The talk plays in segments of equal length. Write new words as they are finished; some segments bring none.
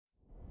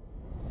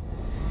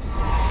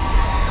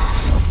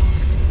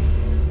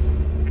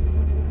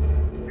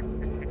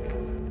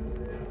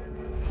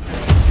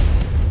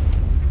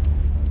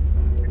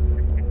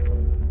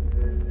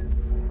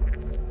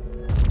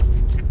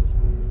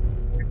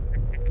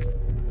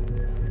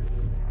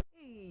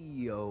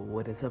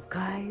What is up,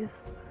 guys?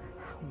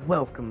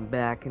 Welcome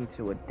back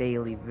into a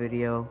daily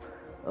video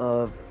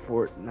of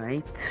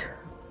Fortnite.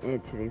 In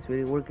today's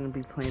video we're going to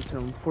be playing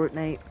some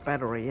Fortnite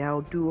Battle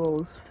Royale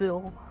duos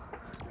fill.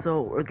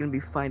 So we're going to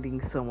be finding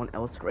someone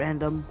else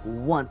random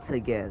once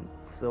again.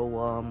 So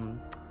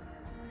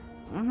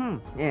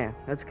yeah,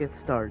 let's get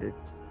started.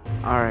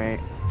 Alright.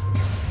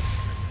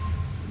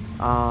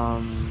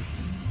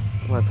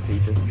 Let's see,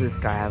 does this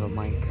guy have a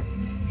mic?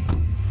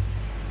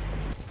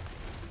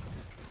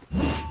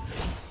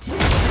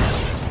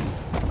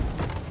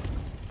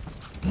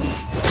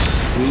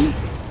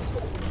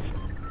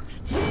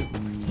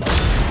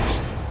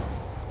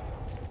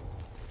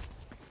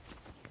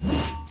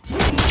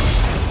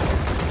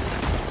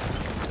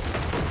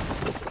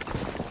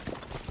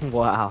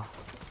 Wow.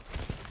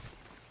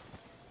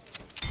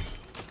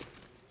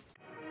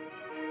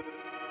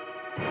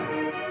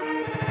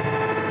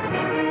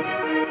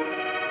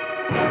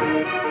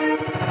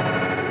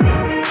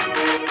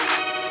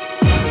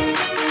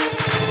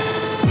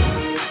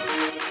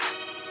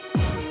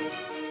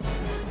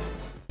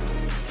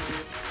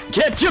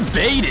 Get you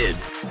baited!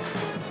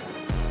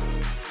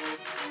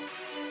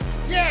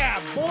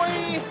 Yeah,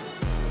 boy!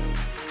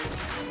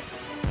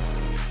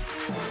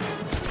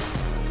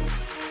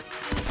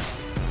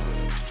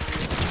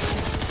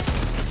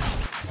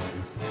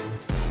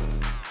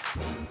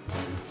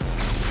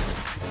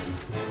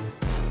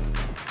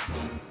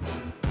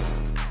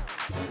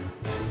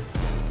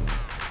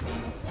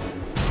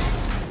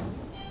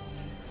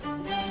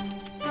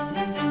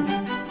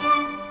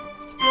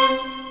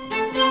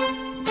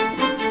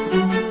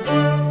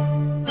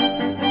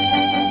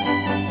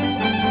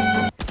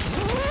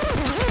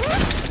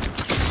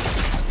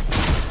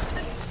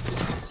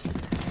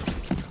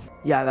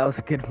 Yeah, that was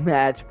a good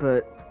match,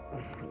 but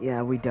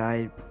yeah, we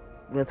died.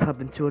 Let's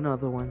hop into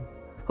another one.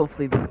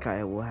 Hopefully this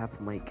guy will have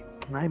a mic.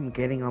 I'm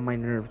getting on my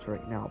nerves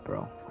right now,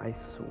 bro. I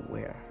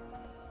swear.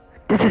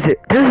 This is it.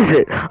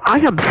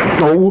 I am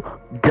so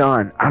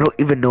done. I don't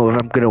even know if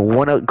I'm gonna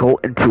wanna go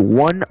into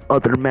one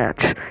other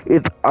match.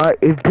 If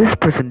this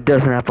person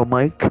doesn't have a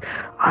mic,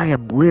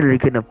 I'm literally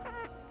gonna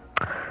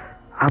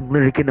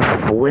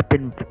flip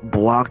and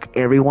block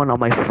everyone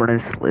on my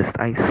friends list.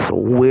 I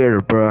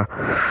swear, bro.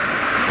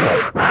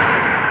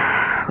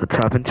 Let's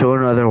hop into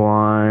another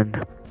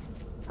one.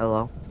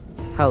 Hello?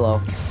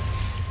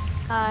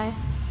 Hi.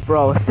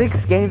 Bro,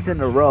 6 games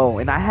in a row,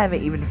 and I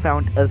haven't even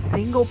found a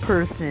single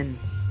person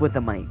with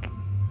a mic.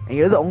 And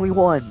you're the only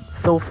one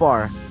so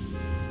far.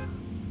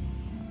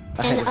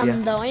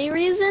 And the only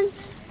reason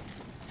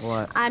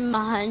What? I'm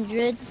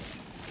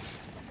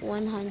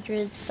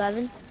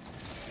 107.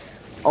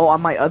 Oh,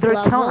 on my other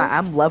Level? account,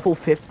 I'm level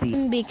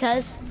 50.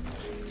 Because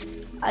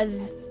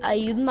I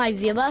use my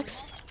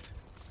V-Bucks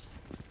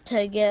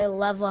to get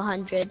level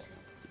 100.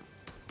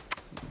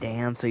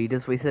 Damn, so you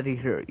just wasted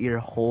your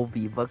whole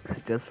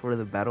V-Bucks just for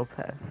the battle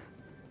pass?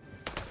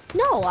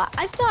 No,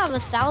 I still have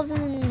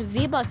 1,000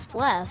 V-Bucks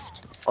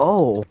left.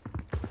 Oh.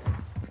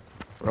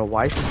 Bro,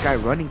 why is this guy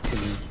running to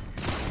me?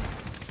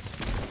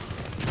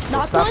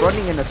 Stop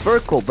running in a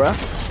circle, bruh.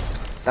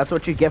 That's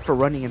what you get for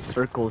running in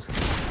circles.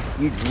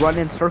 You run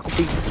in circles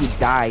because you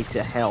die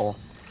to hell.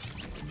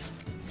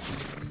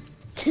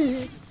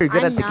 You're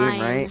good at the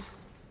game, right?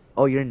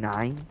 Oh, you're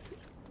 9?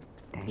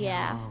 Damn.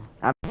 Yeah.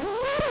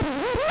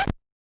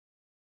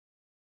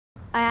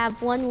 I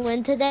have 1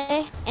 win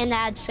today, and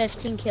I had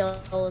 15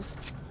 kills.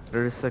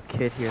 There's a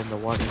kid here in the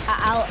water.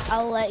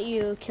 I'll let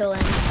you kill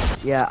him.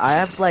 Yeah, I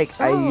have like,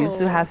 I used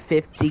to have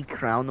 50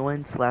 crown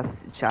wins last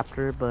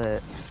chapter,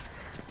 but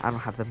I don't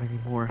have them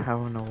anymore. I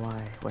don't know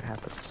why. What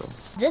happened, so.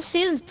 This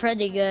season's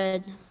pretty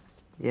good.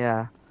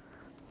 Yeah.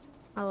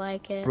 I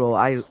like it. Bro,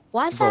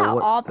 Why is that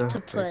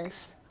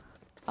octopus?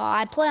 Oh,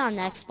 I play on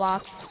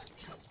Xbox.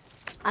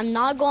 I'm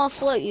not gonna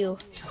float you.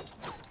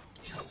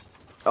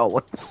 Oh,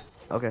 what?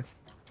 Okay.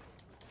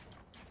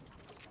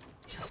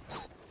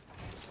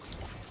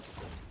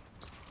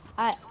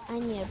 I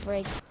need a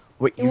break.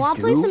 Wait, You wanna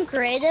play some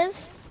creative?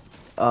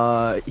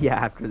 Yeah,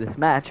 after this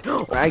match.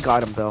 I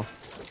got him, though.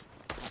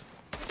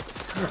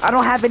 I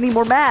don't have any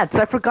more mats.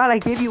 I forgot I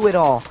gave you it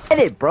all.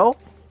 Edit, bro.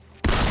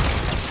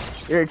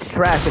 You're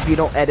trash if you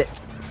don't edit.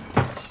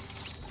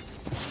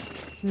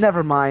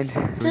 Never mind.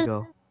 Here we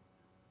go.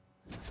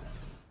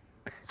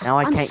 Now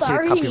I can't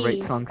hear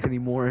copyright songs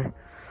anymore.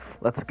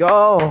 Let's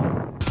go.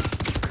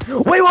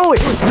 Wait. What?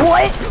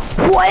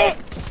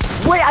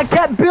 Wait, I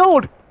can't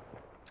build.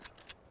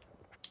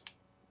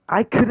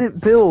 I couldn't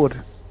build.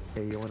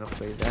 Hey, you wanna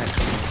play that?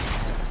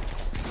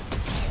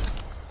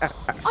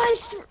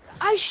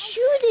 I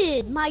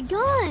shooted my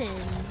gun.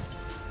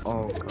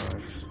 Oh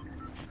gosh.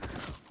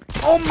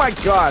 Oh my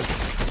god.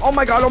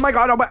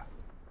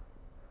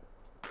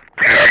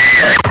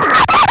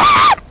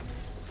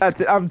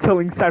 That's it. I'm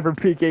telling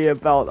SypherPK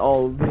about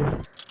all of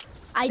this.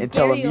 And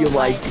tell him you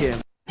like him.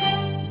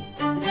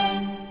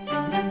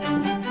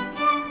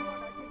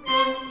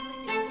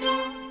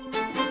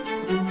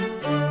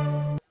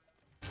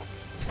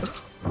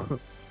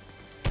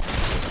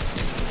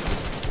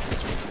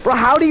 Bro,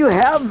 how do you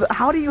have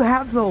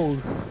those?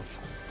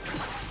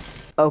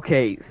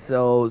 Okay,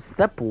 so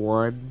step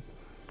one.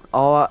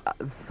 Oh,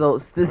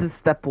 so this is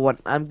step one.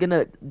 I'm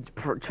gonna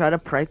try to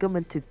prank him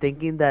into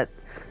thinking that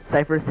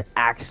Cypher's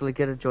actually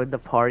gonna join the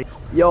party.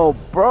 Yo,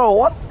 bro,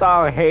 what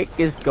the heck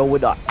is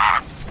going on?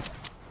 Ah!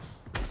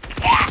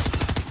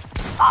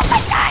 Oh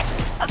my god!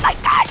 Oh my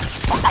god!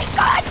 Oh my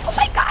god! Oh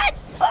my god!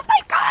 Oh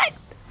my god!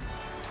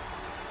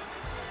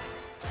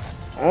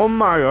 Oh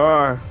my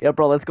god! Yeah,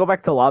 bro, let's go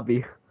back to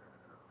lobby.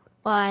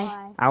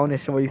 Why? I want to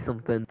show you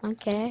something.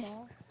 Okay.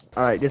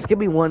 Alright, just give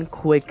me one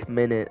quick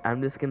minute.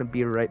 I'm just gonna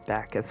be right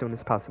back as soon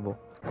as possible.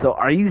 So,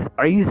 are you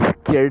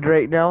scared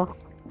right now?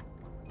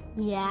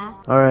 Yeah.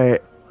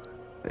 Alright,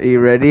 are you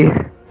ready?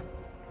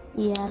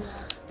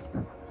 Yes.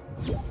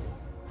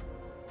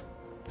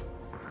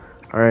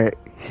 Alright,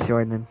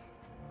 joining.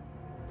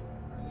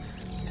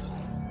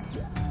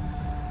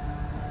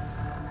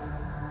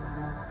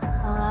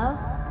 Hello?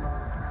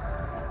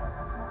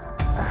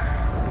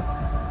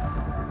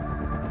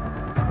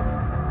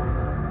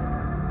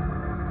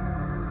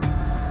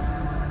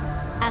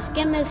 Ask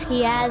him if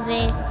he has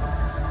a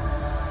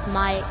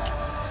mic.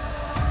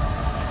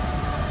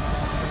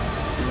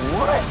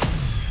 What?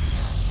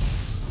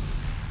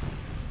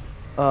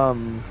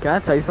 Can I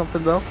tell you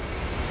something though?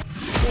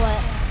 What?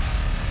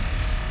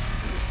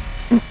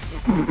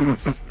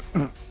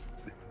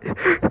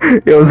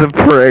 It was a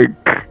prank.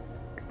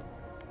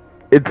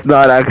 It's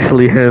not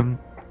actually him.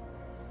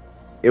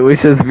 It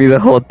was just me the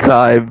whole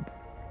time.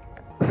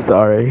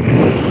 Sorry.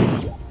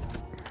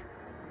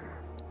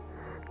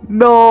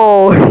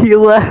 No, he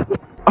left.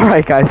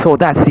 Alright guys, so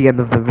that's the end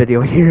of the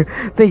video here.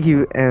 Thank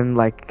you, and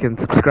like and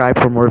subscribe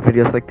for more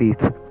videos like these.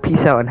 Peace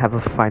out and have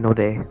a final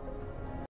day.